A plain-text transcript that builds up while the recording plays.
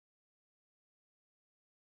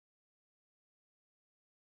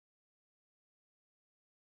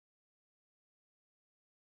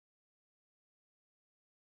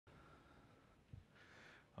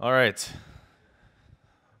All right, let's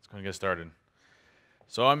go and get started.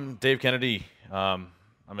 So I'm Dave Kennedy. I'm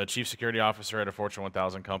a chief security officer at a Fortune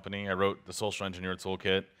 1000 company. I wrote the Social Engineer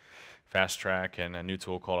Toolkit, Fast Track, and a new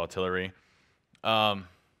tool called Artillery.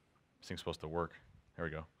 This thing's supposed to work. There we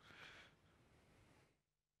go.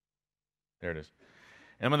 There it is.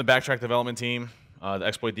 And I'm on the Backtrack development team, the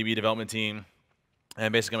Exploit DB development team,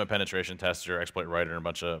 and basically I'm a penetration tester, exploit writer, and a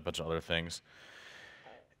bunch of other things.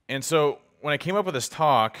 And so when I came up with this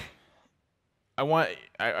talk, I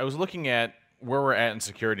was looking at where we're at in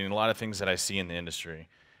security and a lot of things that I see in the industry.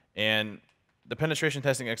 And the penetration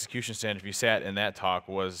testing execution standard, if you sat in that talk,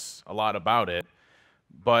 was a lot about it.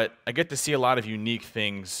 But I get to see a lot of unique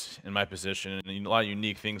things in my position and a lot of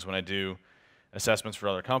unique things when I do assessments for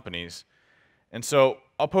other companies. And so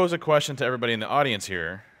I'll pose a question to everybody in the audience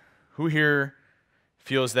here. Who here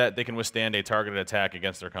feels that they can withstand a targeted attack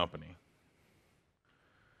against their company?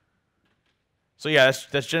 So yeah,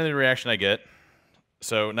 that's generally the reaction I get.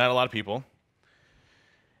 So not a lot of people.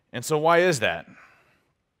 And so why is that?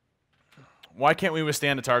 Why can't we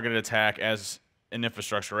withstand a targeted attack as an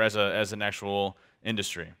infrastructure, as an actual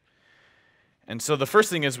industry? And so the first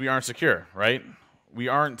thing is we aren't secure, right? We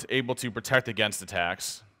aren't able to protect against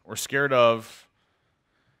attacks. We're scared of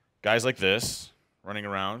guys like this running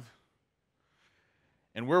around.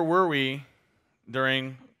 And where were we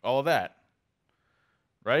during all of that,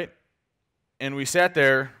 right? And we sat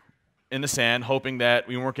there in the sand hoping that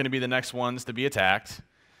we weren't going to be the next ones to be attacked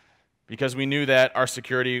because we knew that our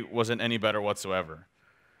security wasn't any better whatsoever.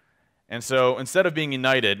 And so instead of being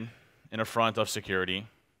united in a front of security,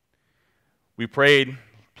 we prayed,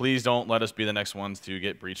 please don't let us be the next ones to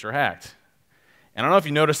get breached or hacked. And I don't know if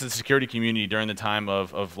you noticed the security community during the time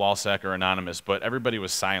of LawSec or Anonymous, but everybody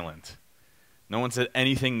was silent. No one said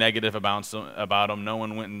anything negative about them. No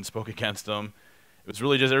one went and spoke against them. It was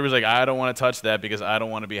really just, everybody's like, I don't want to touch that because I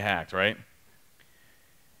don't want to be hacked, right?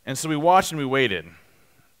 And so we watched and we waited.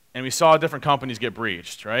 And we saw different companies get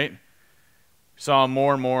breached, right? We saw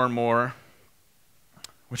more and more and more,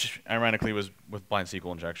 which ironically was with blind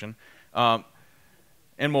SQL injection. And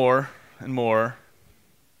more and more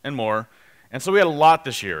and more. And so we had a lot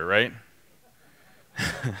this year, right?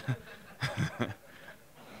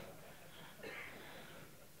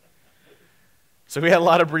 So we had a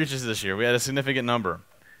lot of breaches this year. We had a significant number.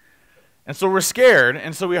 And so we're scared,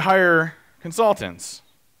 and so we hire consultants.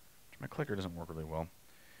 My clicker doesn't work really well.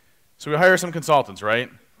 So we hire some consultants, right,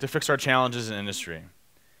 to fix our challenges in industry.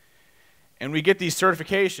 And we get these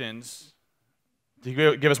certifications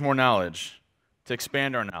to give us more knowledge, to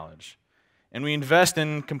expand our knowledge. And we invest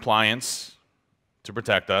in compliance to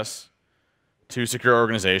protect us, to secure our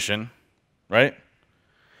organization, right?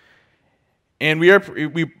 And we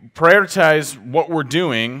prioritize what we're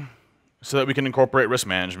doing so that we can incorporate risk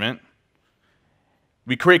management.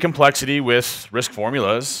 We create complexity with risk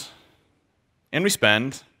formulas. And we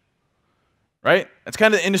spend, right? That's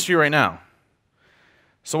kind of the industry right now.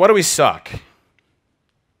 So why do we suck?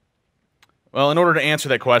 Well, in order to answer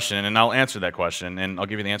that question, and I'll answer that question, and I'll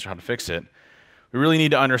give you the answer how to fix it, we really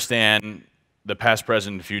need to understand the past,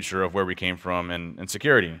 present, and future of where we came from in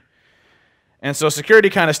security. And so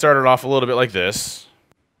security kind of started off a little bit like this,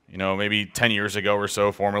 you know, maybe 10 years ago or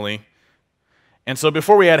so, formally. And so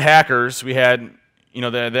before we had hackers, we had, you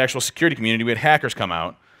know, the actual security community, we had hackers come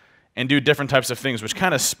out and do different types of things, which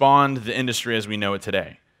kind of spawned the industry as we know it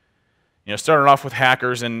today. You know, started off with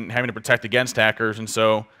hackers and having to protect against hackers, and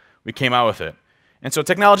so we came out with it. And so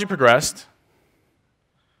technology progressed,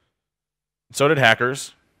 so did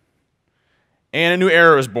hackers, and a new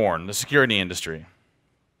era was born, the security industry.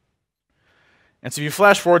 And so if you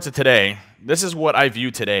flash forward to today, this is what I view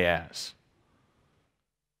today as,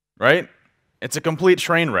 right? It's a complete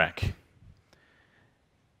train wreck.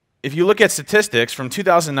 If you look at statistics from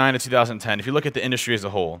 2009 to 2010, if you look at the industry as a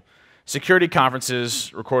whole, security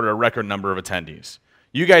conferences recorded a record number of attendees.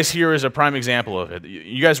 You guys here is a prime example of it.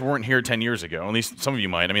 You guys weren't here 10 years ago, at least some of you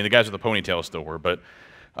might. I mean, the guys with the ponytails still were, but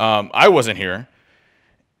I wasn't here.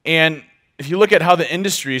 And if you look at how the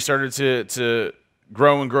industry started to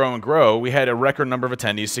grow and grow and grow, we had a record number of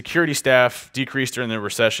attendees. Security staff decreased during the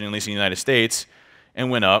recession, at least in the United States, and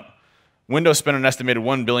went up. Windows spent an estimated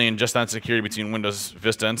 $1 billion just on security between Windows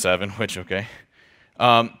Vista and 7, which, okay.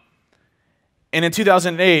 And in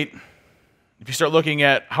 2008, if you start looking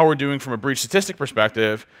at how we're doing from a breach statistic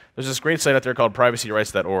perspective, there's this great site out there called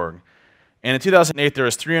privacyrights.org. And in 2008, there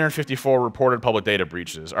was 354 reported public data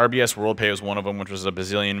breaches. RBS WorldPay was one of them, which was a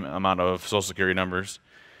bazillion amount of social security numbers.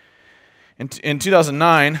 In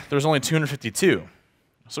 2009, there was only 252.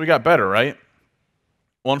 So we got better, right?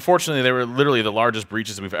 Well, unfortunately, they were literally the largest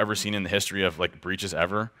breaches we've ever seen in the history of like breaches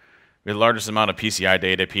ever. We had the largest amount of PCI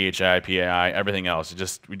data, PHI, PAI, everything else.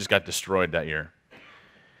 We just got destroyed that year.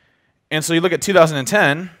 And so you look at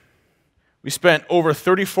 2010, we spent over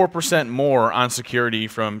 34% more on security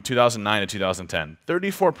from 2009 to 2010.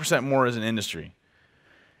 34% more as an industry.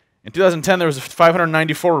 In 2010, there was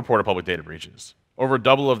 594 reported public data breaches, over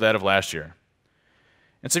double of that of last year.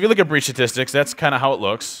 And so if you look at breach statistics, that's kind of how it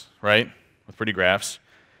looks, right, with pretty graphs.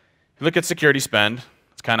 If you look at security spend,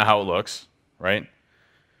 that's kind of how it looks, right?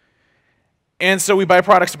 And so we buy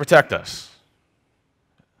products to protect us.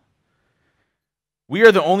 We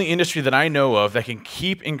are the only industry that I know of that can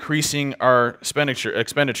keep increasing our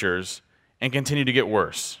expenditures and continue to get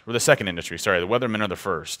worse. We're the second industry, sorry, the weathermen are the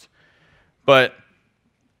first. But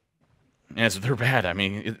they're bad. I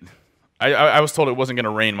mean, I was told it wasn't going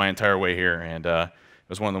to rain my entire way here, and it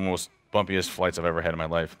was one of the most bumpiest flights I've ever had in my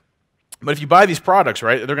life. But if you buy these products,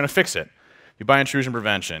 right, they're going to fix it. If you buy intrusion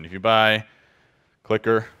prevention, if you buy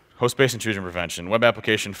clicker, host-based intrusion prevention, web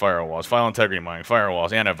application firewalls, file integrity mining,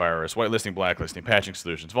 firewalls, antivirus, whitelisting, blacklisting, patching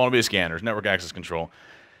solutions, vulnerability scanners, network access control,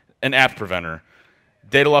 an app preventer,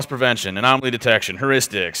 data loss prevention, anomaly detection,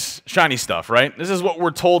 heuristics, shiny stuff, right? This is what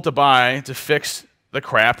we're told to buy to fix the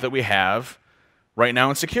crap that we have right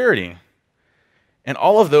now in security. And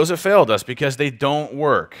all of those have failed us because they don't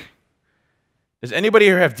work. Does anybody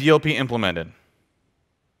here have DLP implemented?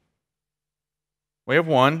 We have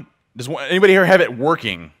one. Does anybody here have it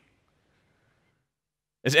working?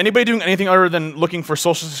 Is anybody doing anything other than looking for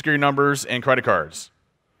social security numbers and credit cards?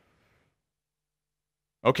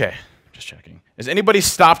 Okay, just checking. Is anybody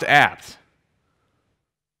stopped apt?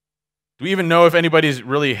 Do we even know if anybody's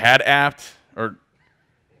really had apt or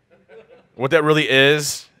what that really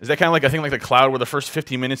is? Is that kind of like a thing like the cloud where the first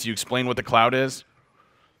 15 minutes you explain what the cloud is?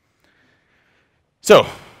 So,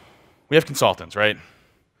 we have consultants, right?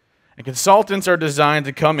 And consultants are designed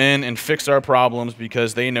to come in and fix our problems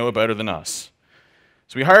because they know it better than us.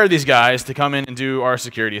 So we hire these guys to come in and do our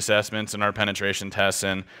security assessments and our penetration tests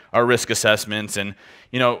and our risk assessments. And,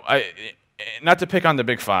 you know, not to pick on the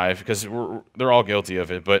big five because they're all guilty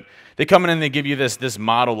of it, but they come in and they give you this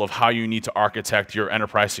model of how you need to architect your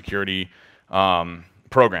enterprise security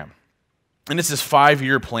program. And it's this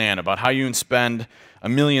 5-year plan about how you can spend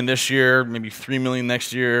 $1 million this year, maybe $3 million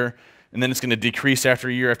next year, and then it's going to decrease after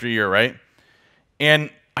year, right? And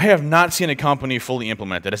I have not seen a company fully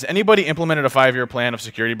implement it. Has anybody implemented a 5-year plan of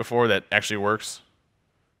security before that actually works?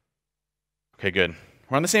 Okay, good.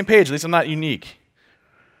 We're on the same page. At least I'm not unique.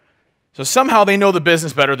 So somehow they know the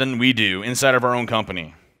business better than we do inside of our own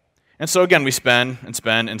company. And so again, we spend and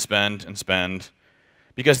spend and spend and spend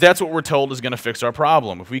because that's what we're told is going to fix our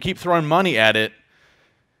problem. If we keep throwing money at it,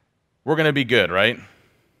 we're going to be good, right?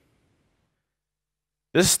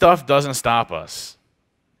 This stuff doesn't stop us.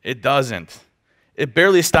 It doesn't. It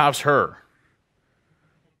barely stops her.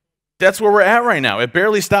 That's where we're at right now. It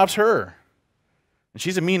barely stops her. And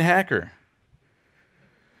she's a mean hacker.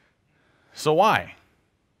 So why?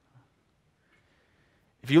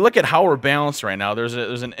 If you look at how we're balanced right now, there's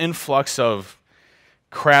an influx of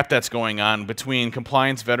crap that's going on between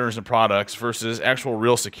compliance, veterans, and products versus actual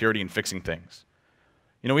real security and fixing things.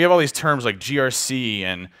 You know, we have all these terms like GRC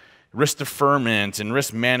and risk deferment and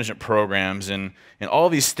risk management programs and all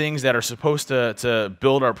these things that are supposed to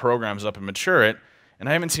build our programs up and mature it, and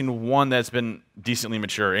I haven't seen one that's been decently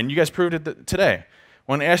mature. And you guys proved it today.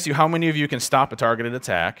 When I asked you how many of you can stop a targeted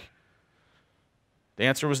attack, the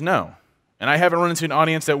answer was no. And I haven't run into an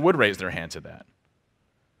audience that would raise their hand to that.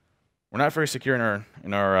 We're not very secure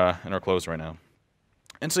in our clothes right now.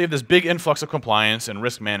 And so you have this big influx of compliance and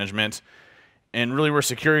risk management, and really where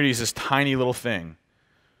security is this tiny little thing.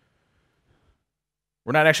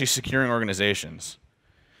 We're not actually securing organizations.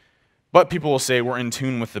 But people will say we're in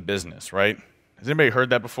tune with the business, right? Has anybody heard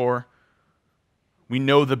that before? We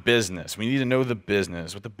know the business. We need to know the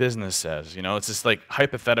business, what the business says. You know, it's this like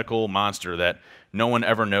hypothetical monster that no one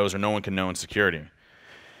ever knows or no one can know in security.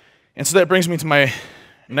 And so that brings me to my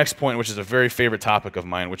next point, which is a very favorite topic of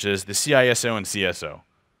mine, which is the CISO and CSO.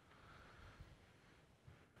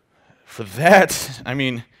 For that, I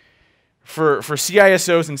mean, for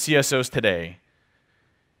CISOs and CSOs today,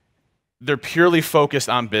 they're purely focused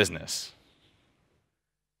on business.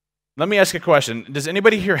 Let me ask a question. Does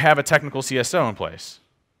anybody here have a technical CSO in place?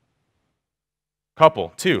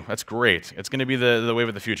 Couple, 2, that's great. It's going to be the wave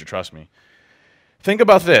of the future, trust me. Think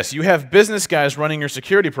about this. You have business guys running your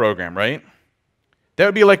security program, right? That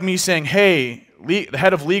would be like me saying, hey, the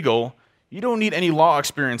head of legal, you don't need any law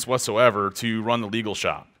experience whatsoever to run the legal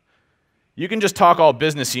shop. You can just talk all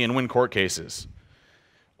businessy and win court cases.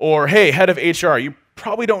 Or, hey, head of HR, you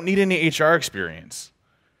probably don't need any HR experience.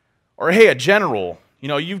 Or, hey, a general, you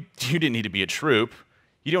know, you didn't need to be a troop.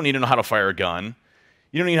 You don't need to know how to fire a gun.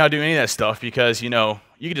 You don't need to know how to do any of that stuff because, you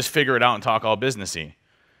can just figure it out and talk all businessy.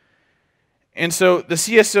 And so the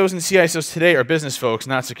CSOs and CISOs today are business folks,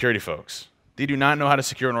 not security folks. They do not know how to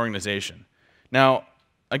secure an organization. Now,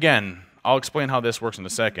 again, I'll explain how this works in a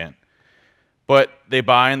second. But they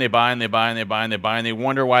buy and they buy and they buy and they buy and they buy and they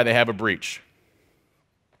wonder why they have a breach.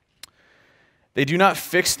 They do not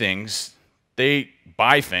fix things. They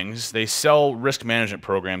buy things. They sell risk management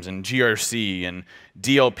programs and GRC and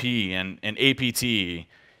DLP and APT.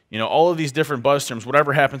 All of these different buzz terms,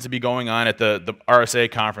 whatever happens to be going on at the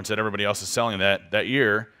RSA conference that everybody else is selling that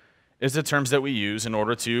year, is the terms that we use in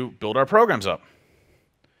order to build our programs up.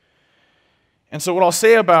 And so what I'll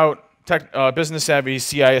say about business-savvy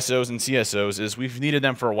CISOs and CSOs is we've needed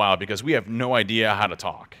them for a while because we have no idea how to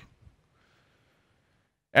talk.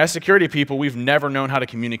 As security people, we've never known how to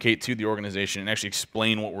communicate to the organization and actually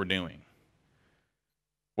explain what we're doing.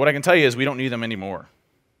 What I can tell you is we don't need them anymore.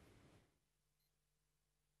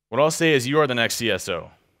 What I'll say is you are the next CSO.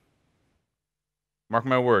 Mark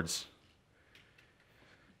my words.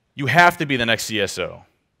 You have to be the next CSO.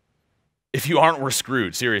 If you aren't, we're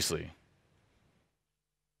screwed, seriously.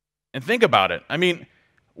 And think about it.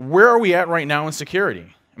 Where are we at right now in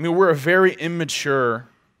security? We're a very immature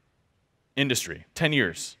industry, 10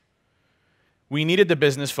 years. We needed the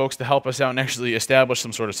business folks to help us out and actually establish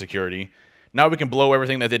some sort of security. Now we can blow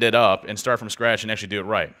everything that they did up and start from scratch and actually do it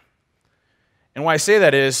right. And why I say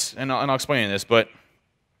that is, and I'll explain this, but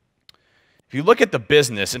if you look at the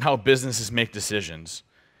business and how businesses make decisions,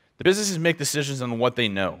 the businesses make decisions on what they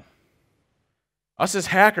know. Us as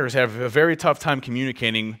hackers have a very tough time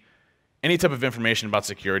communicating any type of information about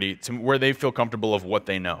security to where they feel comfortable of what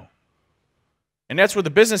they know. And that's where the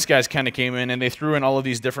business guys kind of came in and they threw in all of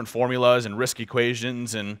these different formulas and risk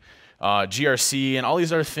equations and GRC and all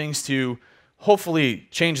these other things to hopefully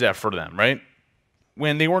change that for them, right?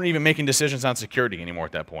 When they weren't even making decisions on security anymore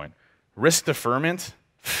at that point. Risk deferment?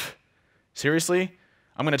 Seriously?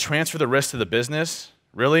 I'm going to transfer the risk to the business?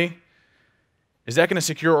 Really? Is that going to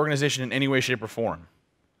secure our organization in any way, shape, or form?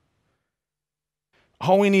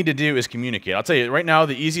 All we need to do is communicate. I'll tell you, right now,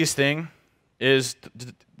 the easiest thing is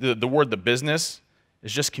the word the business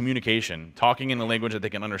is just communication, talking in a language that they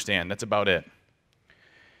can understand. That's about it.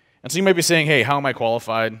 And so you might be saying, hey, how am I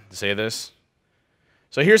qualified to say this?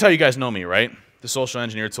 So here's how you guys know me, right? The Social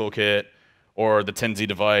Engineer Toolkit, or the Tenzi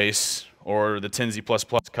device, or the Tenzi++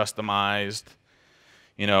 customized,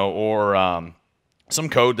 or some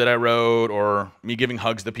code that I wrote, or me giving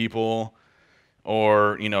hugs to people,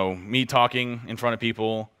 or me talking in front of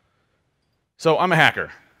people. So I'm a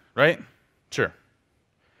hacker, right? Sure.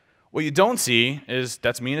 What you don't see is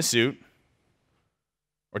that's me in a suit,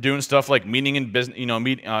 or doing stuff like meeting in business,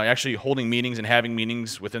 actually holding meetings and having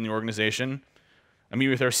meetings within the organization. I meet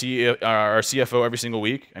with our CFO every single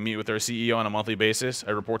week. I meet with our CEO on a monthly basis.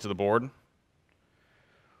 I report to the board.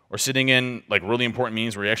 Or sitting in really important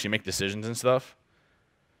meetings where you actually make decisions and stuff.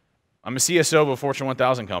 I'm a CSO of a Fortune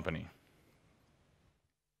 1000 company.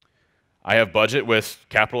 I have budget with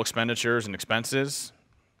capital expenditures and expenses.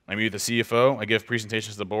 I meet with the CFO. I give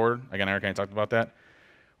presentations to the board. Again, Eric and I talked about that.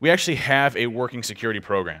 We actually have a working security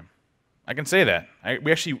program. I can say that.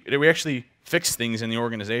 We actually fix things in the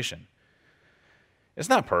organization. It's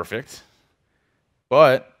not perfect,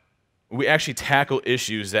 but we actually tackle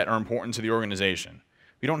issues that are important to the organization.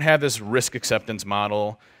 We don't have this risk acceptance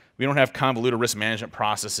model. We don't have convoluted risk management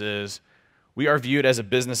processes. We are viewed as a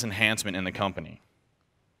business enhancement in the company.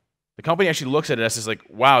 The company actually looks at us as like,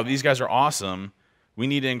 wow, these guys are awesome. We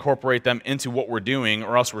need to incorporate them into what we're doing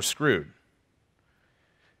or else we're screwed.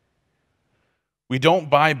 We don't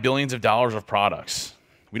buy billions of dollars of products.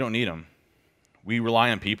 We don't need them. We rely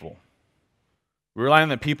on people. We rely on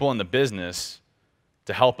the people in the business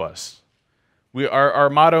to help us. Our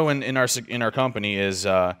motto in our company is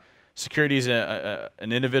security is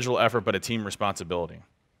an individual effort but a team responsibility.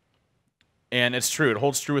 And it's true. It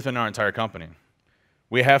holds true within our entire company.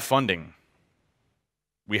 We have funding.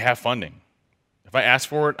 We have funding. If I ask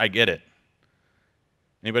for it, I get it.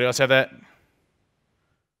 Anybody else have that?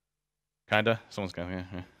 Kinda? Someone's kind of,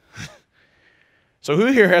 yeah. So who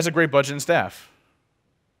here has a great budget and staff?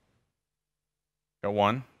 Got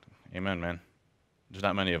one? Amen, man. There's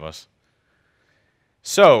not many of us.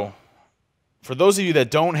 So, for those of you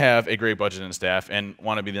that don't have a great budget and staff and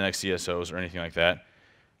want to be the next CSOs or anything like that,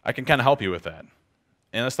 I can kind of help you with that.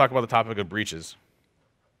 And let's talk about the topic of breaches.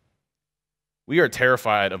 We are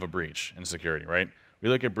terrified of a breach in security, right? We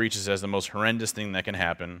look at breaches as the most horrendous thing that can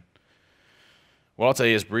happen. What I'll tell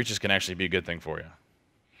you is breaches can actually be a good thing for you.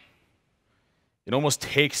 It almost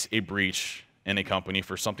takes a breach in a company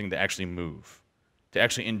for something to actually move, to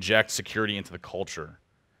actually inject security into the culture.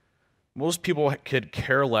 Most people could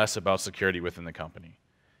care less about security within the company.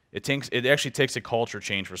 It actually takes a culture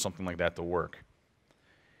change for something like that to work.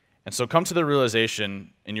 And so come to the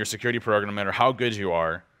realization in your security program, no matter how good you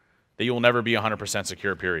are, that you will never be 100%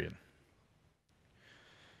 secure, period.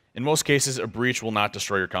 In most cases, a breach will not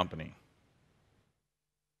destroy your company.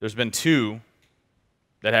 There's been 2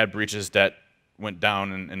 that had breaches that went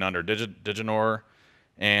down and under, Diginor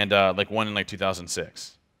and one in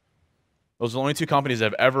 2006. Those are the only 2 companies that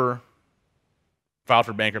have ever filed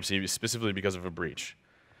for bankruptcy specifically because of a breach.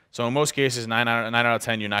 So in most cases, 9 out of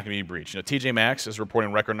 10, you're not going to be breached. TJ Maxx is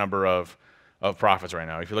reporting record number of profits right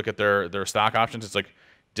now. If you look at their stock options, it's like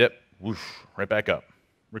dip, whoosh, right back up.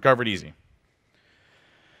 Recovered easy.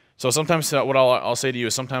 So sometimes what I'll say to you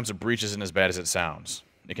is sometimes a breach isn't as bad as it sounds.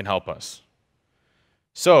 It can help us.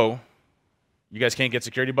 So you guys can't get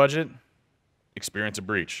security budget? Experience a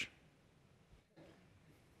breach.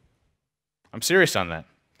 I'm serious on that.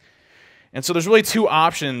 And so there's really 2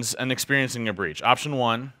 options in experiencing a breach. Option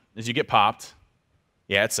 1 is you get popped.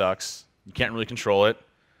 Yeah, it sucks. You can't really control it.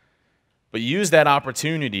 But use that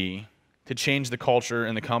opportunity to change the culture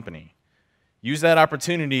in the company. Use that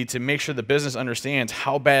opportunity to make sure the business understands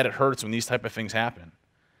how bad it hurts when these type of things happen.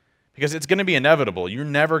 Because it's going to be inevitable. You're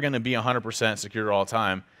never going to be 100% secure all the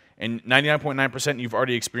time. And 99.9% you've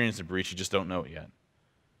already experienced a breach, you just don't know it yet.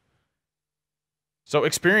 So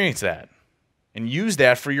experience that. And use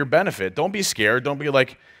that for your benefit. Don't be scared. Don't be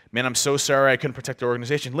like, man, I'm so sorry I couldn't protect the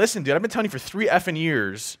organization. Listen, dude, I've been telling you for 3 effing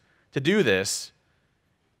years to do this.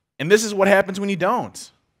 And this is what happens when you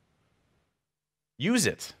don't. Use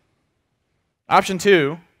it. Option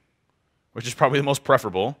 2, which is probably the most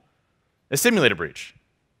preferable, is simulate a breach.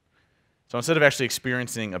 So instead of actually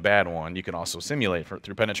experiencing a bad one, you can also simulate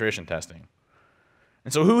through penetration testing.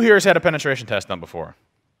 And so who here has had a penetration test done before?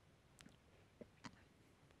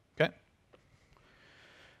 Okay.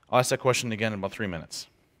 I'll ask that question again in about 3 minutes.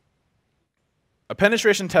 A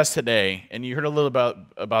penetration test today, and you heard a little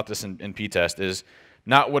about this in P-Test, is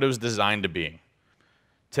not what it was designed to be.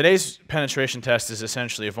 Today's penetration test is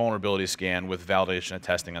essentially a vulnerability scan with validation and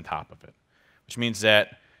testing on top of it, which means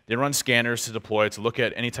that they run scanners to deploy to look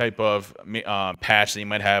at any type of patch that you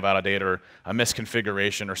might have out of date or a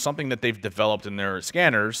misconfiguration or something that they've developed in their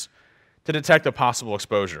scanners to detect a possible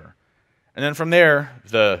exposure. And then from there,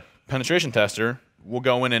 the penetration tester will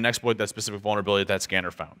go in and exploit that specific vulnerability that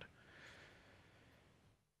scanner found.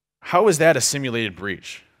 How is that a simulated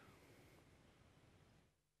breach?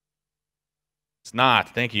 It's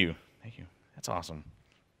not. Thank you. Thank you. That's awesome.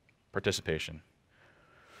 Participation.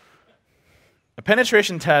 A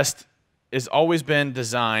penetration test has always been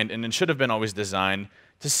designed, and it should have been always designed,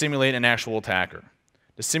 to simulate an actual attacker,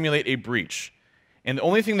 to simulate a breach. And the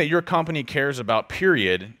only thing that your company cares about,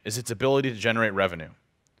 period, is its ability to generate revenue.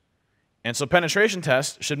 And so penetration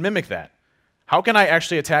tests should mimic that. How can I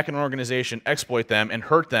actually attack an organization, exploit them, and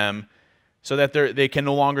hurt them so that they can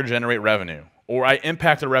no longer generate revenue? Or I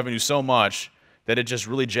impact their revenue so much that it just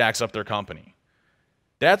really jacks up their company.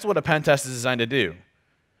 That's what a pen test is designed to do.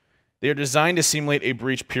 They are designed to simulate a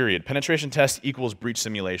breach, period. Penetration test equals breach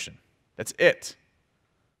simulation. That's it.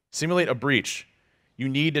 Simulate a breach. You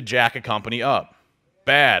need to jack a company up.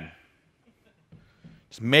 Bad.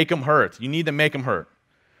 Just make them hurt. You need to make them hurt.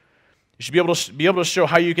 You should be able to show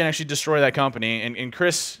how you can actually destroy that company. And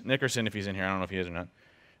Chris Nickerson, if he's in here, I don't know if he is or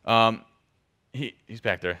not. He's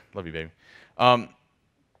back there. Love you, baby.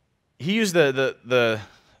 He used the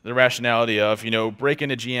rationality of, break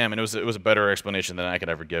into GM, and it was a better explanation than I could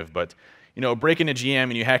ever give, but, break into GM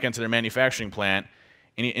and you hack into their manufacturing plant,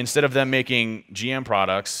 and instead of them making GM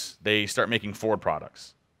products, they start making Ford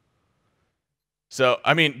products. So,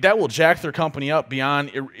 I mean, that will jack their company up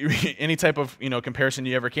beyond any type of, comparison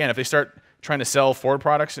you ever can. If they start trying to sell Ford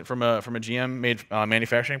products from a GM-made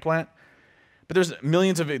manufacturing plant, but there's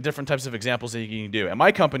millions of different types of examples that you can do. At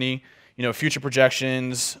my company, future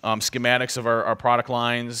projections, schematics of our product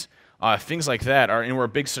lines, things like that, and we're a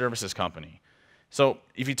big services company. So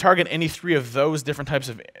if you target any 3 of those different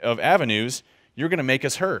types of avenues, you're going to make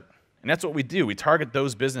us hurt. And that's what we do. We target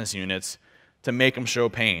those business units to make them show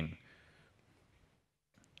pain.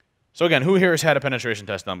 So again, who here has had a penetration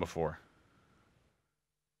test done before?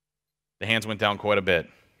 The hands went down quite a bit.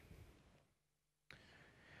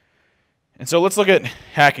 And so let's look at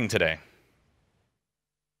hacking today.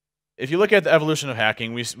 If you look at the evolution of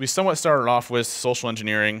hacking, we somewhat started off with social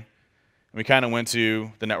engineering, and we kind of went to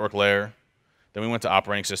the network layer, then we went to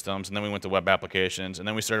operating systems, and then we went to web applications, and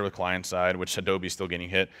then we started with client side, which Adobe's still getting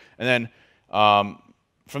hit. And then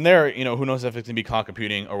from there, who knows if it's going to be cloud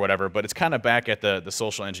computing or whatever, but it's kind of back at the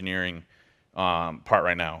social engineering part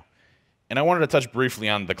right now. And I wanted to touch briefly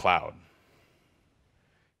on the cloud.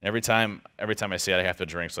 Every time I say it, I have to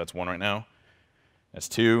drink, so that's 1 right now. That's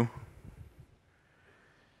 2.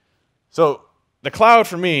 So the cloud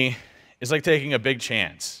for me is like taking a big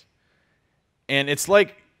chance. And it's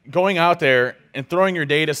like going out there and throwing your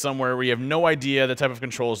data somewhere where you have no idea the type of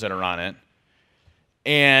controls that are on it.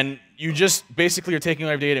 And you just basically are taking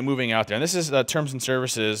live data and moving out there. And this is terms and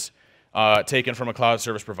services taken from a cloud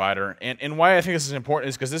service provider. And why I think this is important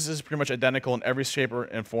is because this is pretty much identical in every shape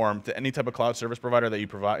and form to any type of cloud service provider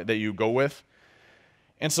that you go with.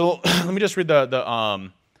 And so let me just read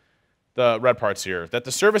the red parts here. That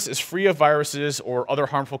the service is free of viruses or other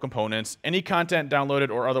harmful components. Any content downloaded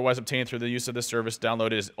or otherwise obtained through the use of this service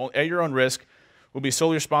downloaded is at your own risk, will be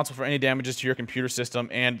solely responsible for any damages to your computer system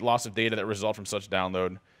and loss of data that result from such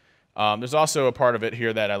download. There's also a part of it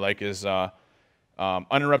here that I like is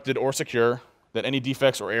uninterrupted or secure, that any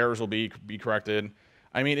defects or errors will be corrected.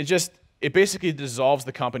 I mean, it basically dissolves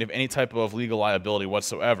the company of any type of legal liability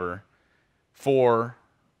whatsoever for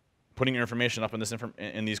putting your information up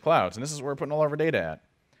in these clouds. And this is where we're putting all of our data at.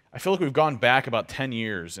 I feel like we've gone back about 10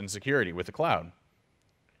 years in security with the cloud.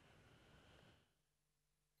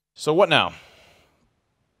 So what now?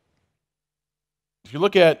 If you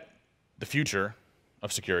look at the future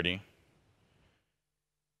of security,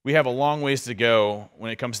 we have a long ways to go when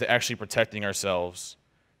it comes to actually protecting ourselves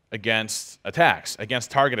against attacks, against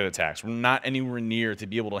targeted attacks. We're not anywhere near to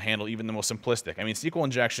be able to handle even the most simplistic. I mean, SQL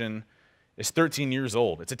injection is 13 years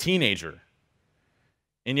old. It's a teenager.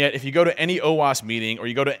 And yet, if you go to any OWASP meeting or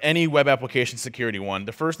you go to any web application security one,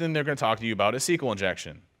 the first thing they're going to talk to you about is SQL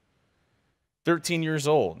injection. 13 years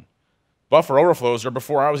old. Buffer overflows are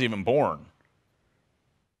before I was even born.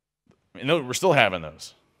 We're still having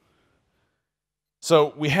those.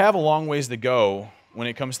 So we have a long ways to go when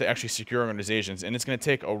it comes to actually secure organizations, and it's going to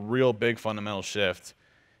take a real big fundamental shift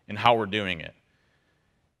in how we're doing it.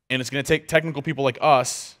 And it's going to take technical people like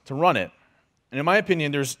us to run it. And in my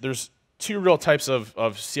opinion, there's 2 real types of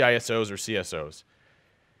CISOs or CSOs.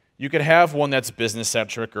 You could have one that's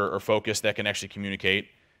business-centric or focused that can actually communicate,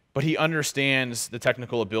 but he understands the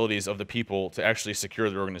technical abilities of the people to actually secure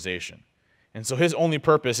the organization. And so his only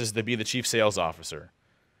purpose is to be the chief sales officer.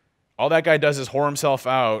 All that guy does is whore himself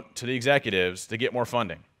out to the executives to get more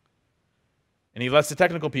funding. And he lets the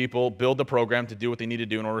technical people build the program to do what they need to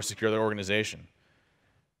do in order to secure their organization.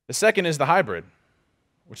 The second is the hybrid,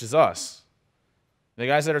 which is us. The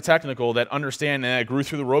guys that are technical, that understand and that grew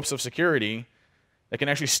through the ropes of security, that can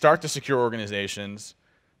actually start to secure organizations,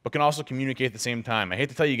 but can also communicate at the same time. I hate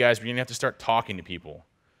to tell you guys, but you're going to have to start talking to people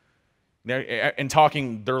and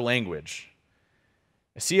talking their language.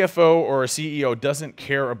 A CFO or a CEO doesn't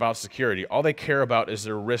care about security. All they care about is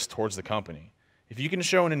their risk towards the company. If you can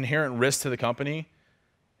show an inherent risk to the company,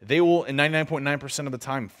 they will, in 99.9% of the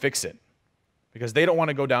time, fix it because they don't want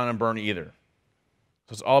to go down and burn either.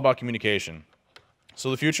 So it's all about communication.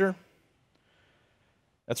 So the future,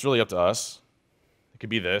 that's really up to us. It could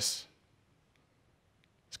be this.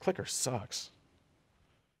 This clicker sucks.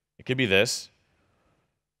 It could be this.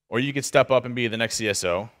 Or you could step up and be the next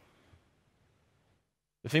CSO.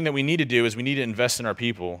 The thing that we need to do is we need to invest in our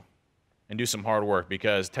people and do some hard work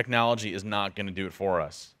because technology is not going to do it for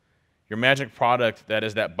us. Your magic product that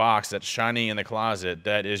is that box that's shiny in the closet,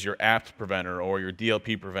 that is your app preventer or your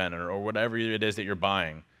DLP preventer or whatever it is that you're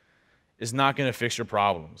buying, is not going to fix your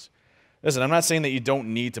problems. Listen, I'm not saying that you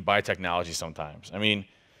don't need to buy technology sometimes. I mean,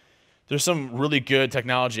 there's some really good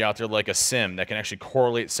technology out there like a SIM that can actually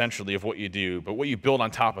correlate centrally of what you do, but what you build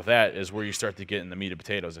on top of that is where you start to get in the meat and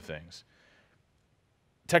potatoes of things.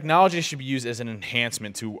 Technology should be used as an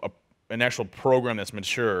enhancement to an actual program that's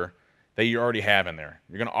mature that you already have in there.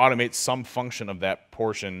 You're going to automate some function of that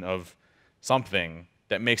portion of something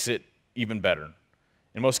that makes it even better.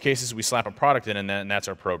 In most cases, we slap a product in and that's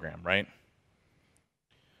our program, right?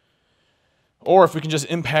 Or if we can just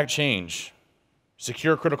impact change,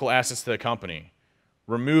 secure critical assets to the company,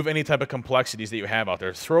 remove any type of complexities that you have out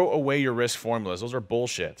there, throw away your risk formulas. Those are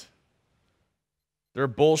bullshit. They're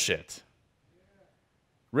bullshit.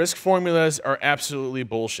 Risk formulas are absolutely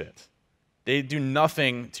bullshit. They do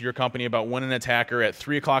nothing to your company about when an attacker at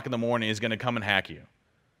 3 o'clock in the morning is going to come and hack you.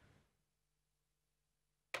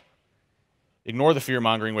 Ignore the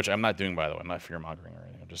fear-mongering, which I'm not doing, by the way. I'm not fear-mongering or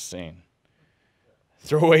anything. I'm just saying.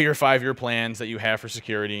 Throw away your 5-year plans that you have for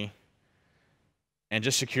security and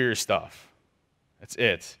just secure your stuff. That's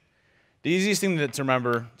it. The easiest thing to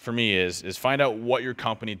remember for me is find out what your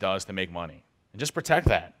company does to make money and just protect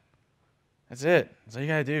that. That's it. That's all you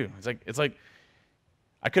gotta do. It's like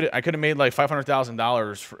I could have made like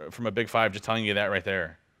 $500,000 from a big 5 just telling you that right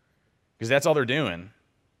there, because that's all they're doing.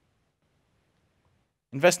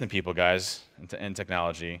 Invest in people, guys, in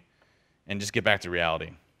technology, and just get back to reality.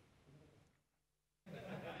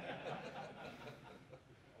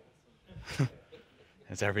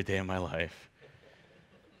 It's every day of my life.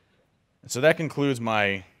 And so that concludes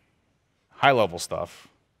my high-level stuff,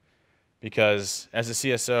 because as a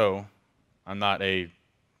CSO, I'm not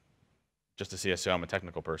just a CSO, I'm a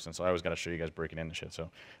technical person, so I always got to show you guys breaking into shit. So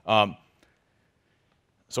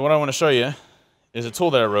what I want to show you is a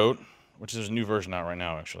tool that I wrote, which is a new version out right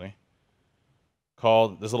now, actually,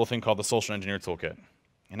 called this little thing called the Social Engineer Toolkit.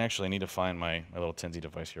 And actually, I need to find my little Tinsy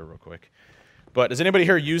device here real quick. But has anybody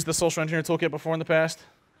here used the Social Engineer Toolkit before in the past?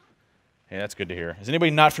 Hey, that's good to hear. Is anybody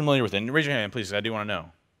not familiar with it? Raise your hand, please, because I do want to know.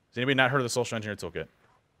 Has anybody not heard of the Social Engineer Toolkit?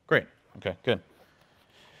 Great. Okay, good.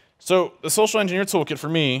 So the Social Engineer Toolkit, for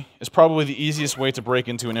me, is probably the easiest way to break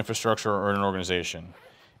into an infrastructure or an organization.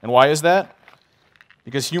 And why is that?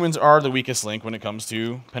 Because humans are the weakest link when it comes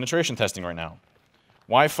to penetration testing right now.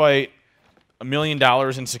 Why fight $1 million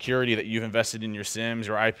in security that you've invested in your SIMs,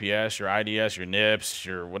 your IPS, your IDS, your NIPS,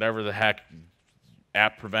 your whatever the heck,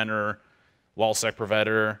 app preventer, wallsec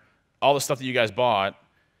preventer, all the stuff that you guys bought,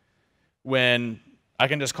 when I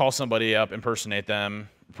can just call somebody up, impersonate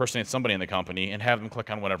somebody in the company, and have them click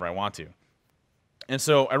on whatever I want to. And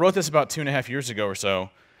so I wrote this about 2.5 years ago or so,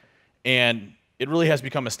 and it really has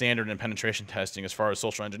become a standard in penetration testing as far as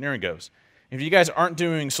social engineering goes. If you guys aren't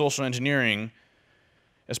doing social engineering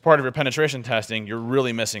as part of your penetration testing, you're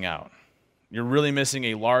really missing out. You're really missing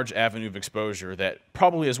a large avenue of exposure that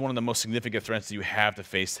probably is one of the most significant threats that you have to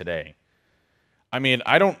face today. I mean,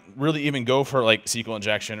 I don't really even go for like SQL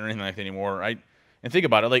injection or anything like that anymore. And think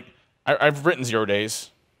about it, like I've written 0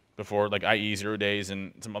 days before, like IE 0 days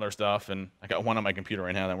and some other stuff, and I got one on my computer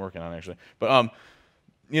right now that I'm working on actually. But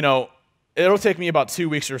you know, it'll take me about 2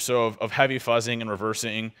 weeks or so of heavy fuzzing and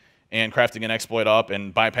reversing and crafting an exploit up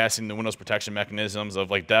and bypassing the Windows protection mechanisms of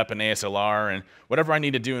like DEP and ASLR and whatever I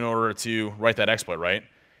need to do in order to write that exploit, right?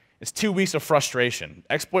 It's 2 weeks of frustration.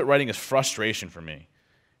 Exploit writing is frustration for me.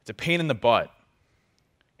 It's a pain in the butt.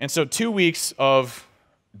 And so 2 weeks of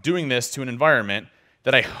doing this to an environment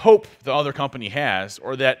that I hope the other company has,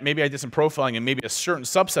 or that maybe I did some profiling and maybe a certain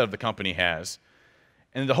subset of the company has,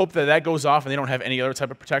 and the hope that that goes off and they don't have any other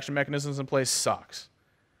type of protection mechanisms in place sucks.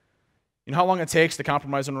 You know how long it takes to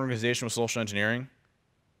compromise an organization with social engineering?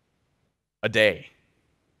 A day.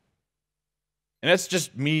 And that's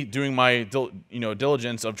just me doing my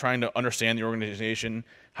diligence of trying to understand the organization,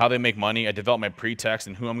 how they make money. I develop my pretext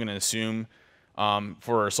and who I'm going to assume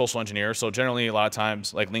for a social engineer. So generally, a lot of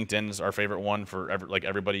times, like LinkedIn's our favorite one for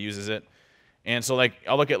everybody uses it. And so like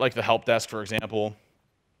I'll look at like the help desk, for example,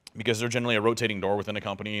 because they're generally a rotating door within a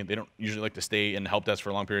company. They don't usually like to stay in the help desk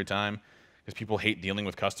for a long period of time, because people hate dealing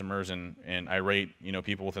with customers and irate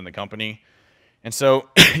people within the company. And so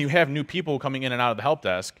you have new people coming in and out of the help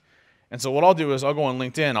desk. And so what I'll do is I'll go on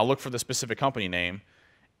LinkedIn, I'll look for the specific company name,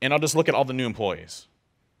 and I'll just look at all the new employees.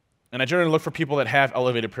 And I generally look for people that have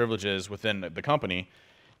elevated privileges within the company,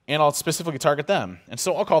 and I'll specifically target them. And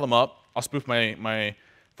so I'll call them up, I'll spoof my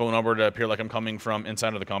phone number to appear like I'm coming from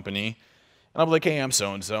inside of the company, and I'll be like, hey, I'm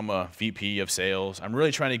so-and-so, I'm a VP of sales. I'm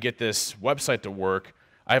really trying to get this website to work.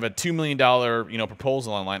 I have a $2 million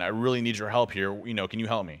proposal online. I really need your help here. Can you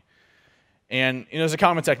help me? And there's a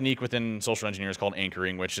common technique within social engineers called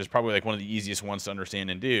anchoring, which is probably like one of the easiest ones to understand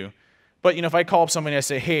and do. But if I call up somebody and I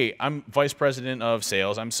say, hey, I'm vice president of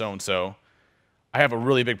sales, I'm so-and-so, I have a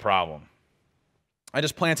really big problem. I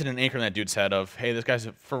just planted an anchor in that dude's head of, hey, this guy's,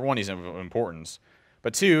 for one, he's of importance.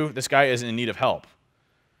 But two, this guy is in need of help.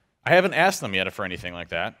 I haven't asked them yet for anything like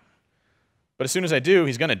that. But as soon as I do,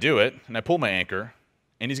 he's going to do it, and I pull my anchor,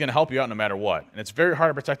 and he's going to help you out no matter what. And it's very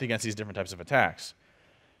hard to protect against these different types of attacks.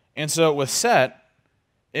 And so with SET,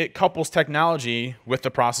 it couples technology with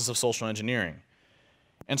the process of social engineering.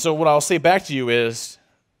 And so what I'll say back to you is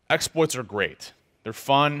exploits are great. They're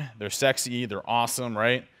fun, they're sexy, they're awesome,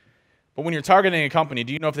 right? But when you're targeting a company,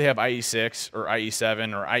 do you know if they have IE6 or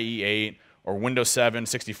IE7 or IE8 or Windows 7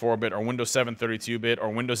 64-bit or Windows 7 32-bit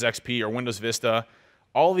or Windows XP or Windows Vista?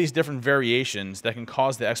 All these different variations that can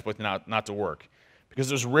cause the exploit not to work. Because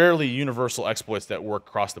there's rarely universal exploits that work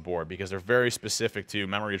across the board, because they're very specific to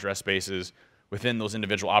memory address spaces within those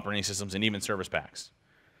individual operating systems and even service packs.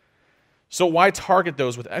 So why target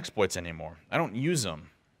those with exploits anymore? I don't use them.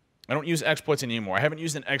 I don't use exploits anymore. I haven't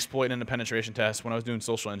used an exploit in a penetration test when I was doing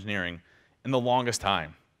social engineering in the longest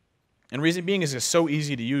time. And reason being is it's so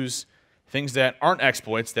easy to use things that aren't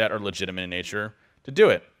exploits that are legitimate in nature to do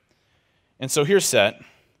it. And so here's SET.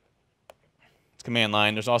 It's command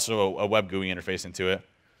line. There's also a web GUI interface into it.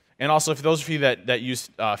 And also, for those of you that used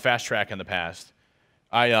Fast Track in the past,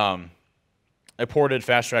 I ported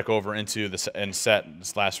Fast Track over into SET,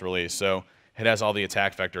 this last release. So it has all the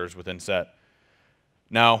attack vectors within SET.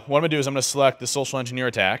 Now, what I'm going to do is I'm going to select the social engineer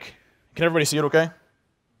attack. Can everybody see it okay?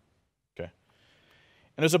 Okay.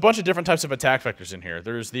 And there's a bunch of different types of attack vectors in here.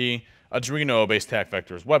 There's the Arduino-based attack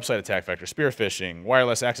vectors, website attack vectors, spear phishing,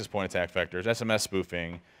 wireless access point attack vectors, SMS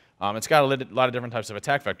spoofing. It's got a lot of different types of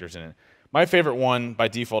attack vectors in it. My favorite one by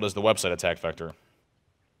default is the website attack vector.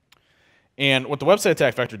 And what the website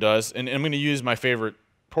attack vector does, and I'm going to use my favorite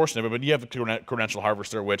portion of it, but you have a credential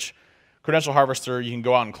harvester, which credential harvester, you can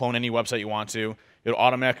go out and clone any website you want to. It'll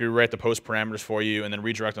automatically rewrite the post parameters for you and then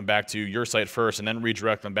redirect them back to your site first and then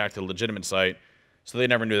redirect them back to the legitimate site so they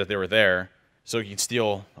never knew that they were there, so you can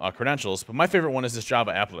steal credentials. But my favorite one is this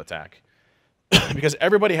Java applet attack because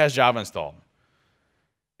everybody has Java installed.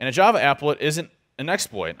 And a Java applet isn't an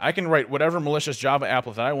exploit. I can write whatever malicious Java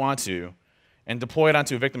applet that I want to and deploy it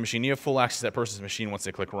onto a victim machine. You have full access to that person's machine once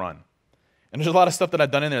they click run. And there's a lot of stuff that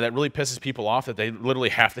I've done in there that really pisses people off that they literally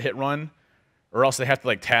have to hit run, or else they have to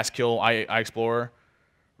like task kill iExplorer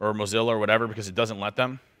or Mozilla or whatever because it doesn't let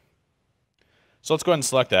them. So let's go ahead and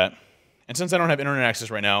select that. And since I don't have internet access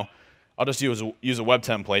right now, I'll just use a web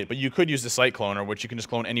template, but you could use the site cloner, which you can just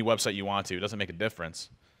clone any website you want to. It doesn't make a difference.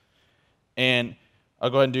 And I'll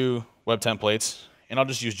go ahead and do web templates, and I'll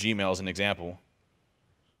just use Gmail as an example.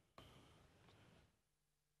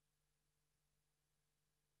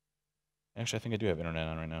 Actually, I think I do have internet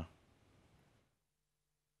on right now.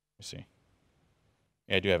 Let me see.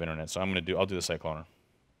 Yeah, I do have internet, so I'll do the site cloner.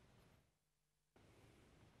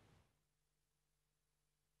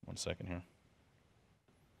 One second here.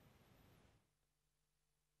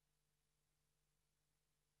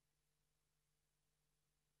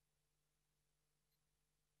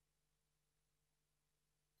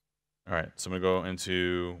 All right, so I'm going to go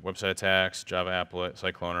into website attacks, Java applet,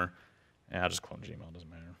 site cloner, and I'll just clone Gmail, it doesn't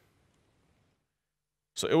matter.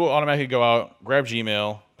 So it will automatically go out, grab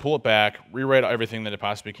Gmail, pull it back, rewrite everything that it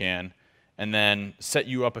possibly can, and then set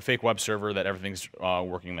you up a fake web server that everything's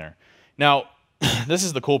working there. Now, this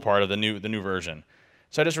is the cool part of the new version.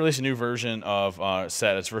 So I just released a new version of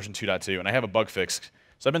SET. It's version 2.2, and I have a bug fix.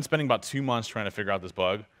 So I've been spending about 2 months trying to figure out this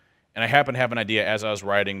bug, and I happen to have an idea as I was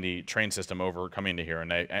writing the train system over coming to here,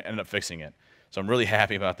 and I ended up fixing it. So I'm really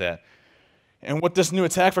happy about that. And what this new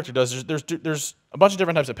attack vector does is there's a bunch of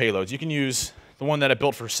different types of payloads. You can use the one that I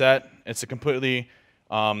built for SET. It's a completely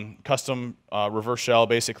custom reverse shell,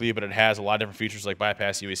 basically, but it has a lot of different features like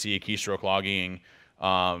bypass UAC, keystroke logging,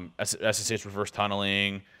 SSH reverse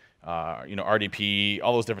tunneling, RDP,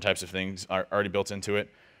 all those different types of things are already built into it.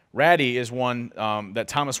 Ratty is one that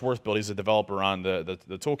Thomas Worth built. He's a developer on the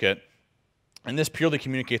toolkit, and this purely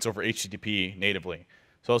communicates over HTTP natively.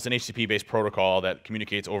 So it's an HTTP-based protocol that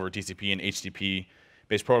communicates over TCP and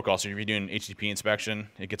HTTP-based protocol. So if you're doing HTTP inspection,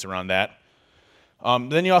 it gets around that.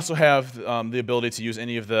 Then you also have the ability to use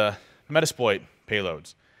any of the Metasploit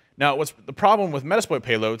payloads. Now, what's the problem with Metasploit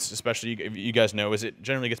payloads, especially if you guys know, is it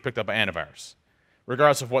generally gets picked up by antivirus,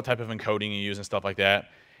 regardless of what type of encoding you use and stuff like that.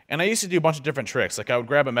 And I used to do a bunch of different tricks. Like I would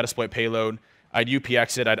grab a Metasploit payload, I'd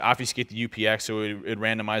UPX it, I'd obfuscate the UPX so it would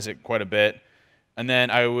randomize it quite a bit. And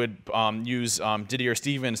then I would use Didier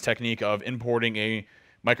Stevens' technique of importing a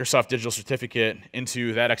Microsoft digital certificate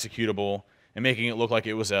into that executable and making it look like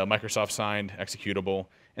it was a Microsoft signed executable.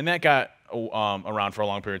 And that got around for a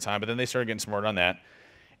long period of time, but then they started getting smart on that.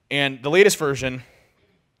 And the latest version,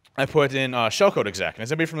 I put in shellcode exec. And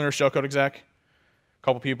is anybody familiar with shellcode exec? A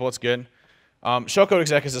couple people, it's good. Shellcode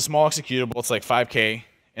exec is a small executable. It's like 5K.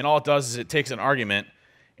 And all it does is it takes an argument,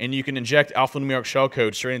 and you can inject alphanumeric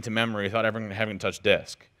shellcode straight into memory without ever having to touch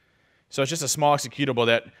disk. So it's just a small executable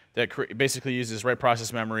that basically uses write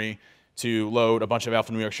process memory to load a bunch of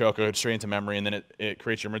alphanumeric shellcode straight into memory, and then it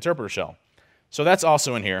creates your interpreter shell. So that's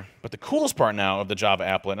also in here. But the coolest part now of the Java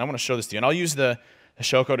applet, and I want to show this to you, and I'll use the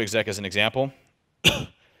shellcode exec as an example.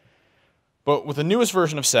 But with the newest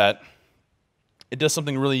version of SET, it does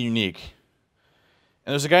something really unique.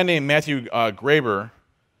 And there's a guy named Matthew Graber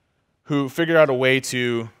who figured out a way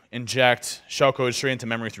to inject shellcode straight into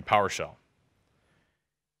memory through PowerShell.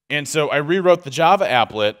 And so I rewrote the Java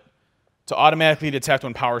applet to automatically detect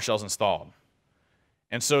when PowerShell is installed.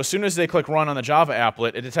 And so as soon as they click run on the Java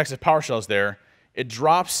applet, it detects if PowerShell is there. It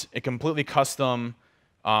drops a completely custom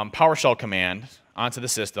PowerShell command onto the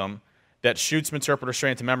system that shoots interpreter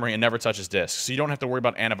straight into memory and never touches disk. So you don't have to worry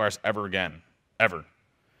about antivirus ever again, ever.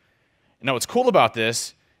 Now what's cool about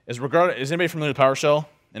this is is anybody familiar with PowerShell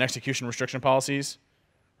and execution restriction policies,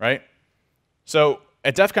 right? So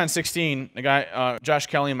at DEFCON 16, the guy, Josh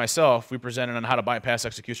Kelly and myself, we presented on how to bypass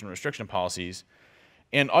execution restriction policies.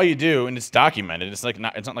 And all you do, and it's documented, it's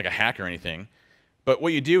not like a hack or anything, but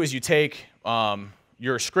what you do is you take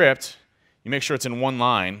your script, you make sure it's in one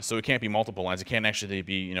line, so it can't be multiple lines. It can't actually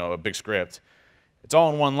be a big script. It's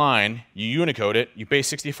all in one line. You Unicode it, you base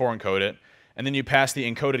 64 encode it, and then you pass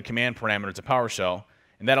the encoded command parameter to PowerShell,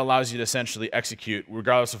 And that allows you to essentially execute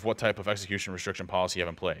regardless of what type of execution restriction policy you have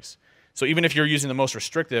in place. So even if you're using the most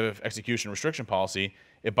restrictive execution restriction policy,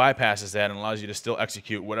 it bypasses that and allows you to still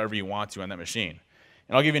execute whatever you want to on that machine.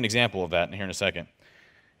 And I'll give you an example of that here in a second.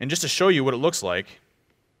 And just to show you what it looks like,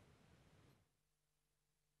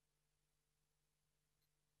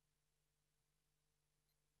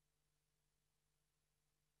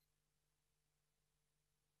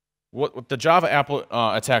 what the Java applet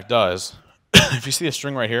attack does, if you see a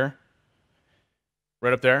string right here,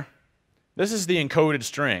 right up there, this is the encoded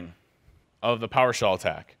string of the PowerShell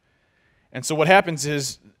attack. And so what happens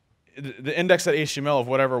is the index.html of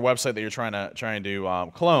whatever website that you're trying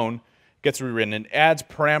to clone gets rewritten and adds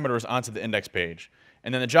parameters onto the index page.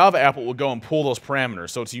 And then the Java applet will go and pull those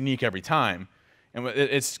parameters, so it's unique every time. And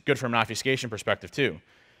it's good from an obfuscation perspective too.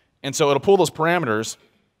 And so it'll pull those parameters,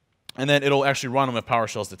 and then it'll actually run them if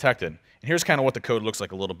PowerShell is detected. And here's kind of what the code looks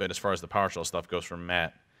like a little bit as far as the PowerShell stuff goes from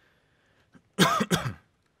Matt.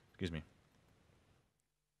 Excuse me.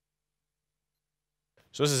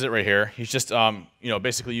 So this is it right here. He's just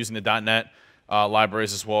basically using the .NET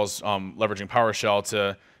libraries as well as leveraging PowerShell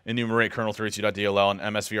to enumerate kernel32.dll and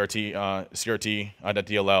msvrt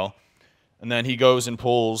crt.dll. And then he goes and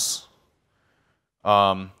pulls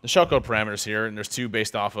the shellcode parameters here, and there's two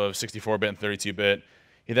based off of 64-bit and 32-bit.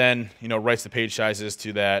 He then writes the page sizes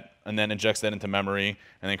to that and then injects that into memory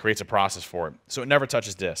and then creates a process for it. So it never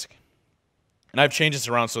touches disk. And I've changed this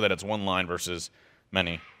around so that it's one line versus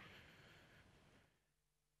many.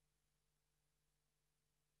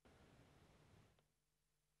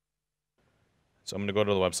 So I'm going to go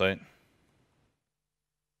to the website.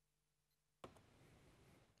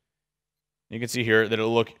 You can see here that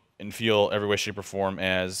it'll look and feel every way, shape, or form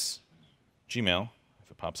as Gmail,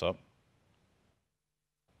 if it pops up.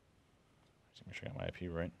 Just make sure I got my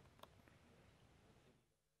IP right.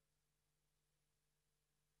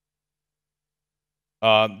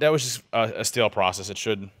 That was just a stale process. It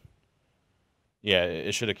should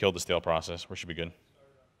have killed the stale process. We should be good.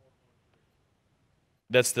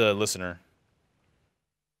 That's the listener.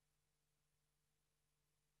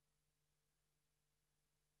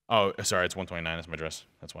 Oh, sorry, it's 129. That's my address.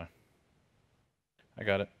 That's why. I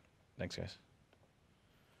got it. Thanks, guys.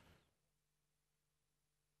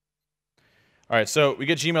 All right, so we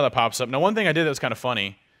get Gmail that pops up. Now, one thing I did that was kind of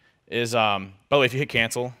funny is, by the way, if you hit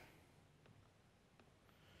cancel,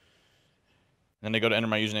 then they go to enter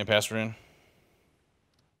my username and password in,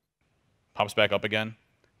 pops back up again.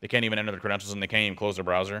 They can't even enter their credentials, and they can't even close their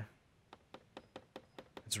browser.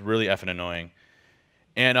 It's really effing annoying.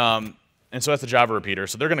 And so that's the Java repeater.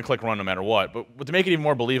 So they're going to click run no matter what. But to make it even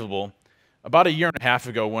more believable, about a year and a half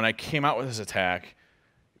ago when I came out with this attack,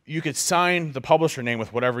 you could sign the publisher name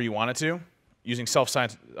with whatever you wanted to using self-sign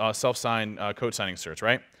code signing certs,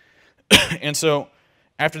 right? And so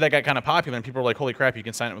after that got kind of popular and people were like, holy crap, you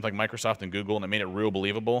can sign it with like Microsoft and Google, and it made it real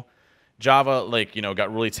believable, Java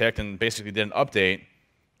got really ticked and basically did an update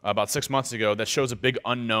about 6 months ago that shows a big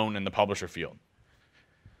unknown in the publisher field.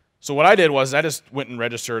 So what I did was I just went and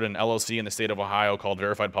registered an LLC in the state of Ohio called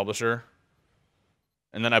Verified Publisher.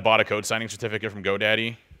 And then I bought a code signing certificate from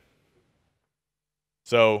GoDaddy.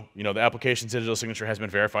 So, the application's digital signature has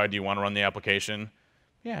been verified. Do you want to run the application?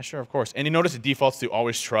 Yeah, sure, of course. And you notice it defaults to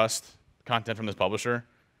always trust content from this publisher.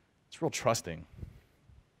 It's real trusting.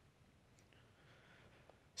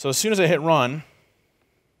 So as soon as I hit run,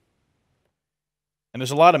 and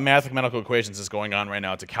there's a lot of mathematical equations that's going on right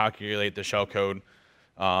now to calculate the shellcode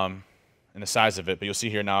and the size of it. But you'll see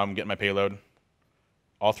here now I'm getting my payload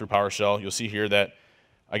all through PowerShell. You'll see here that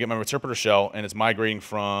I get my interpreter shell, and it's migrating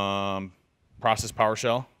from process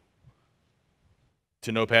PowerShell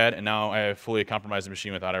to Notepad, and now I have fully compromised the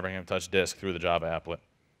machine without ever having to touch disk through the Java applet.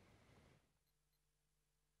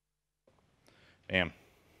 Bam.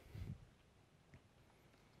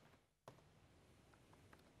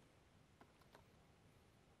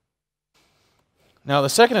 Now the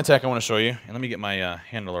second attack I want to show you, and let me get my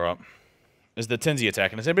handler up, is the Tinsy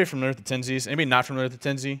attack. And is anybody familiar with the Tinsies? Anybody not familiar with the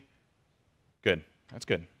Tinsy? Good. That's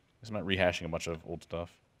good. I'm not rehashing a bunch of old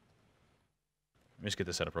stuff. Let me just get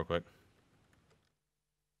this set up real quick.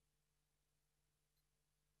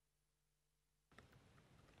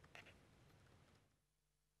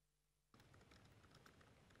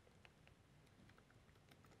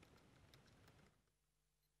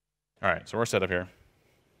 All right, so we're set up here.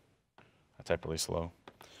 I type really slow.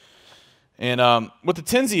 And what the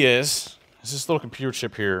Tinsy is this little computer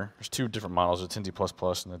chip here. There's two different models, the Tinsy Plus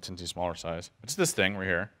Plus and the Tinsy smaller size. It's this thing right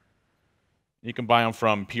here. You can buy them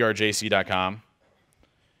from prjc.com.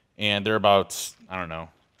 And they're about, I don't know,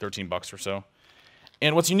 $13 or so.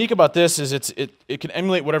 And what's unique about this is it can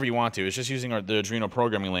emulate whatever you want to. It's just using the Arduino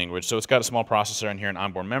programming language. So it's got a small processor in here and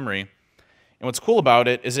onboard memory. And what's cool about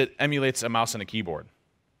it is it emulates a mouse and a keyboard.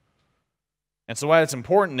 And so why it's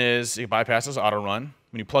important is it bypasses auto run.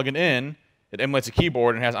 When you plug it in, it emulates a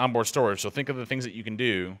keyboard and has onboard storage. So think of the things that you can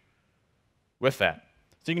do with that.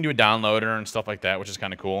 So you can do a downloader and stuff like that, which is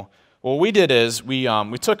kind of cool. Well, what we did is we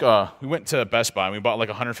went to Best Buy and we bought like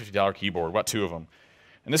a $150 keyboard. We bought 2 of them.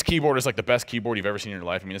 And this keyboard is like the best keyboard you've ever seen in your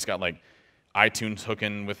life. I mean, it's got like iTunes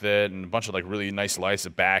hooking with it and a bunch of like really nice lights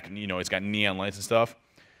at the back, and it's got neon lights and stuff.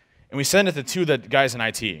 And we sent it to 2 of the guys in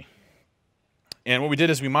IT. And what we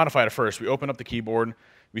did is we modified it first. We opened up the keyboard.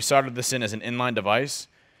 We soldered this in as an inline device.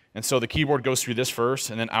 And so the keyboard goes through this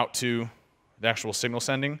first and then out to the actual signal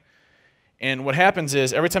sending. And what happens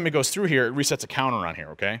is every time it goes through here, it resets a counter on here,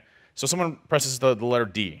 okay? So someone presses the letter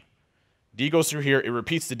D. D goes through here. It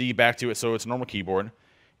repeats the D back to it, so it's a normal keyboard.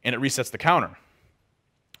 And it resets the counter.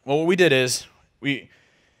 Well, what we did is,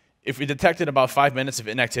 if we detected about 5 minutes of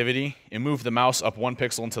inactivity, it moved the mouse up 1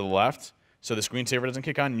 pixel and to the left, so the screensaver doesn't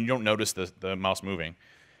kick on, and you don't notice the mouse moving.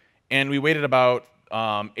 And we waited about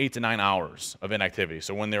 8 to 9 hours of inactivity,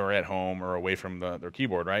 so when they were at home or away from their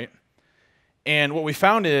keyboard, right? And what we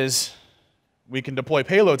found is, we can deploy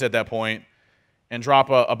payloads at that point and drop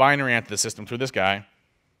a binary onto the system through this guy,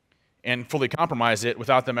 and fully compromise it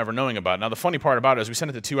without them ever knowing about it. Now, the funny part about it is we sent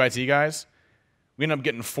it to 2 IT guys. We ended up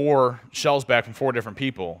getting 4 shells back from 4 different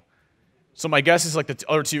people. So my guess is like the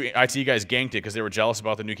other 2 IT guys ganked it because they were jealous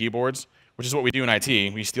about the new keyboards, which is what we do in IT.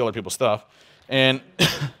 We steal other people's stuff. And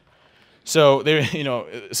so,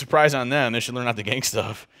 surprise on them. They should learn not to gank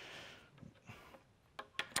stuff.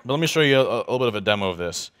 But let me show you a little bit of a demo of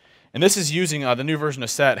this. And this is using the new version of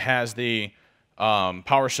SET has the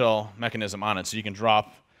PowerShell mechanism on it, so you can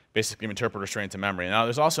drop basically interpreter straight into memory. Now,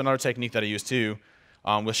 there's also another technique that I use too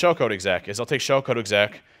with shellcode exec, is I'll take shellcode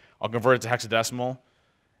exec, I'll convert it to hexadecimal,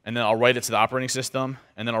 and then I'll write it to the operating system,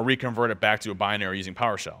 and then I'll reconvert it back to a binary using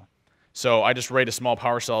PowerShell. So I just write a small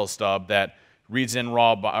PowerShell stub that reads in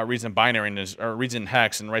binary or reads in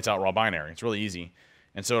hex and writes out raw binary. It's really easy,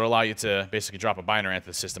 and so it'll allow you to basically drop a binary into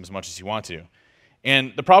the system as much as you want to.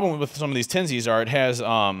 And the problem with some of these Tinsies are it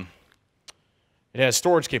has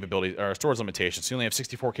storage capability or storage limitations. So you only have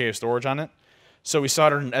 64K of storage on it. So we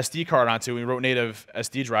soldered an SD card onto it. We wrote native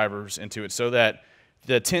SD drivers into it so that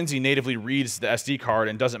the Tinsie natively reads the SD card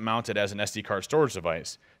and doesn't mount it as an SD card storage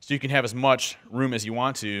device. So you can have as much room as you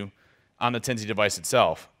want to on the Tinsie device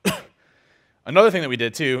itself. Another thing that we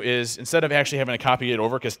did too is instead of actually having to copy it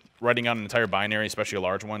over, because writing out an entire binary, especially a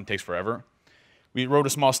large one, takes forever, we wrote a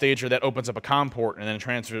small stager that opens up a COM port and then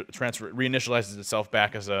reinitializes itself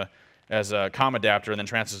back as a COM adapter and then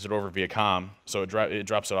transfers it over via COM, so it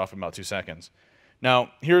drops it off in about 2 seconds.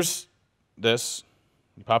 Now, here's this.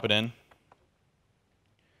 You pop it in.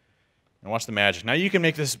 And watch the magic. Now you can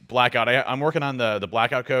make this blackout. I'm working on the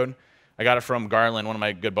blackout code. I got it from Garland, one of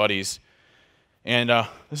my good buddies. And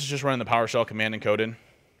this is just running the PowerShell command encoded.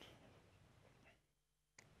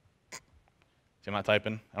 See, I'm not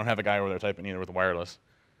typing. I don't have a guy over there typing either with the wireless.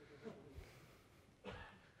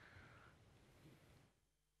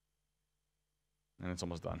 And it's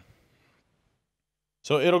almost done.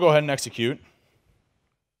 So it'll go ahead and execute.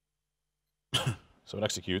 So it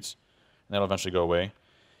executes, and that'll eventually go away.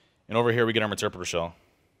 And over here we get our interpreter shell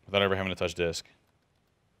without ever having to touch disk.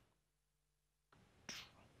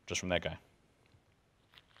 Just from that guy.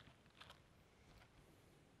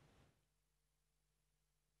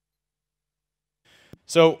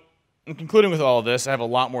 So, in concluding with all of this, I have a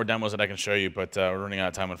lot more demos that I can show you, but we're running out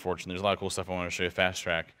of time, unfortunately. There's a lot of cool stuff I want to show you fast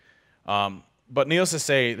track. But needless to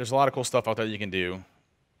say, there's a lot of cool stuff out there that you can do.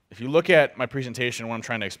 If you look at my presentation, what I'm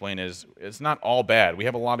trying to explain is it's not all bad. We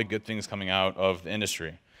have a lot of good things coming out of the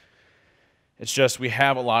industry. It's just we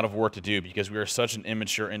have a lot of work to do because we are such an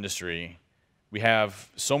immature industry. We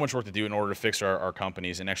have so much work to do in order to fix our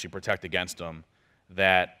companies and actually protect against them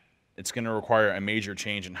that it's going to require a major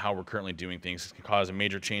change in how we're currently doing things. It can cause a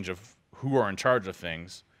major change of who are in charge of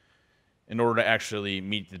things in order to actually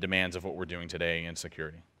meet the demands of what we're doing today in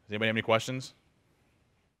security. Does anybody have any questions?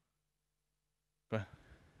 Go ahead.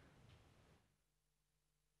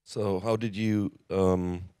 So how did you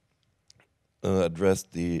address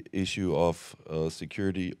the issue of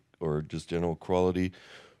security or just general quality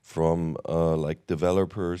from like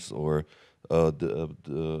developers or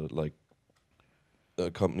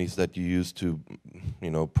companies that you use to,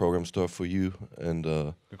 program stuff for you? And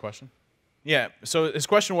good question. Yeah. So his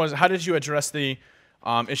question was, how did you address the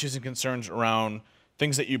issues and concerns around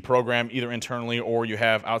things that you program either internally or you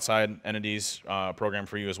have outside entities program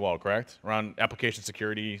for you as well? Correct? Around application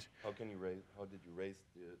security. How did you raise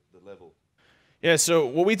the level? Yeah, so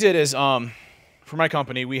what we did is, for my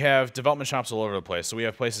company, we have development shops all over the place. So we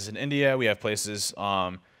have places in India, we have places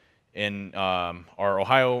in our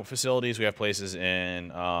Ohio facilities, we have places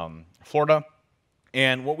in Florida.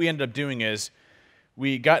 And what we ended up doing is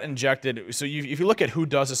we got injected. So if you look at who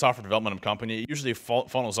does the software development of a company, it usually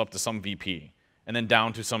funnels up to some VP and then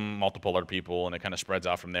down to some multiple other people, and it kind of spreads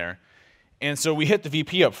out from there. And so we hit the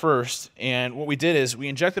VP up first, and what we did is we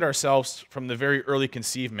injected ourselves from the very early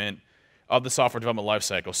conceivement of the software development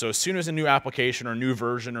lifecycle. So as soon as a new application or new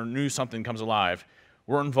version or new something comes alive,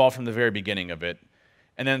 we're involved from the very beginning of it.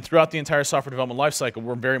 And then throughout the entire software development lifecycle,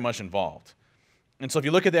 we're very much involved. And so if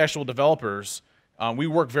you look at the actual developers, we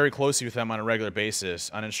work very closely with them on a regular basis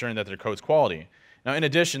on ensuring that their code's quality. Now, in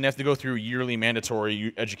addition, they have to go through yearly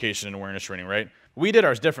mandatory education and awareness training, right? We did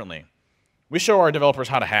ours differently. We show our developers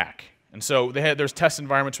how to hack. And so there's test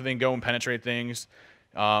environments where they can go and penetrate things.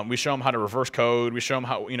 We show them how to reverse code. We show them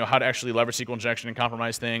how to actually leverage SQL injection and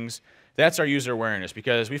compromise things. That's our user awareness,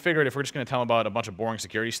 because we figured if we're just going to tell them about a bunch of boring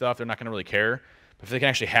security stuff, they're not going to really care. But if they can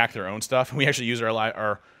actually hack their own stuff, and we actually use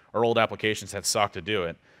our old applications that suck to do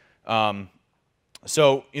it.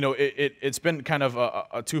 So it's been kind of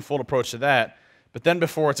a twofold approach to that. But then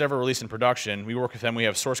before it's ever released in production, we work with them. We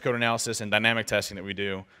have source code analysis and dynamic testing that we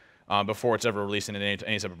do before it's ever released in any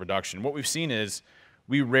type of production. What we've seen is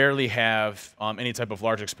we rarely have any type of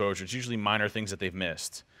large exposure. It's usually minor things that they've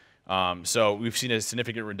missed. So we've seen a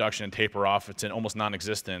significant reduction in taper off. It's an almost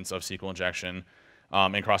non-existence of SQL injection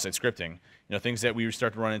and cross-site scripting. Things that we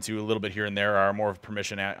start to run into a little bit here and there are more of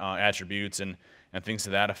permission attributes and things to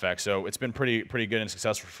that effect. So it's been pretty good and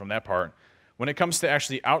successful from that part. When it comes to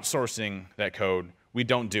actually outsourcing that code, we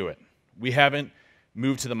don't do it. We haven't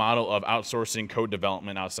moved to the model of outsourcing code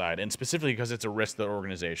development outside, and specifically because it's a risk to the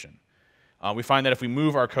organization. We find that if we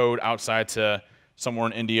move our code outside to somewhere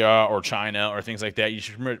in India or China or things like that, you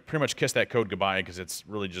should pretty much kiss that code goodbye, because it's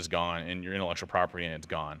really just gone, and your intellectual property, and it's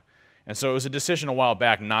gone. And so it was a decision a while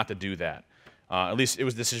back not to do that. At least it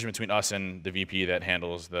was a decision between us and the VP that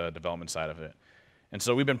handles the development side of it. And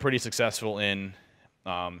so we've been pretty successful in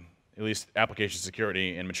at least application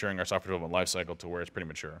security and maturing our software development lifecycle to where it's pretty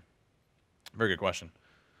mature. Very good question.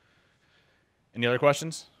 Any other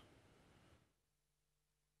questions?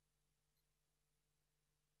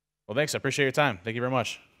 Well, thanks. I appreciate your time. Thank you very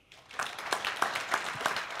much.